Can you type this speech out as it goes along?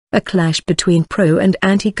A clash between pro- and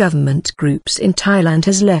anti-government groups in Thailand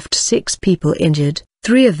has left 6 people injured,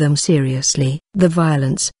 3 of them seriously. The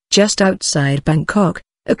violence, just outside Bangkok,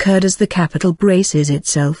 occurred as the capital braces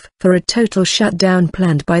itself for a total shutdown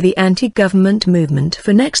planned by the anti-government movement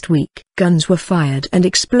for next week. Guns were fired and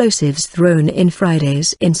explosives thrown in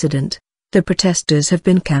Friday's incident. The protesters have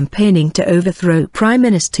been campaigning to overthrow Prime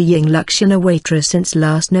Minister Yingluck Shinawatra since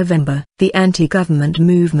last November. The anti-government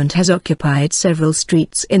movement has occupied several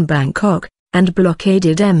streets in Bangkok, and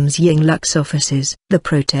blockaded Ms Yingluck's offices. The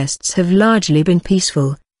protests have largely been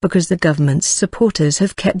peaceful, because the government's supporters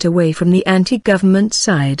have kept away from the anti-government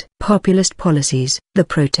side. Populist policies. The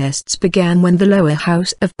protests began when the lower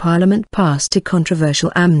house of parliament passed a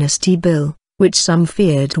controversial amnesty bill, which some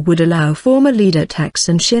feared would allow former leader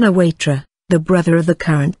Thaksin Shinawatra, the brother of the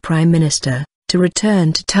current prime minister, to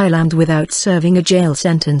return to Thailand without serving a jail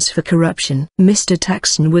sentence for corruption. Mr.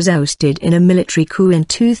 Thaksin was ousted in a military coup in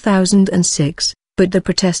 2006, but the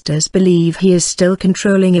protesters believe he is still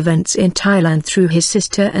controlling events in Thailand through his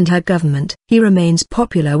sister and her government. He remains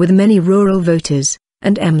popular with many rural voters,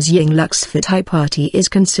 and Ms Yingluck's Thai party is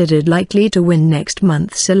considered likely to win next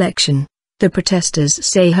month's election. The protesters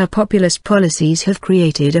say her populist policies have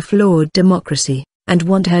created a flawed democracy, and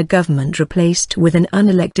want her government replaced with an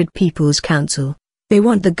unelected People's Council. They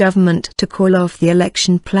want the government to call off the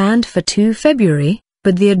election planned for 2 February,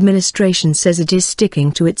 but the administration says it is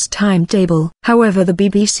sticking to its timetable. However, the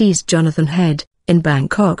BBC's Jonathan Head, in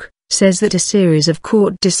Bangkok, says that a series of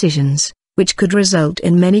court decisions, which could result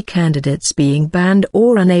in many candidates being banned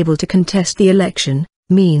or unable to contest the election,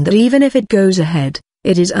 mean that even if it goes ahead,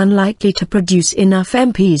 it is unlikely to produce enough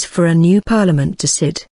MPs for a new parliament to sit.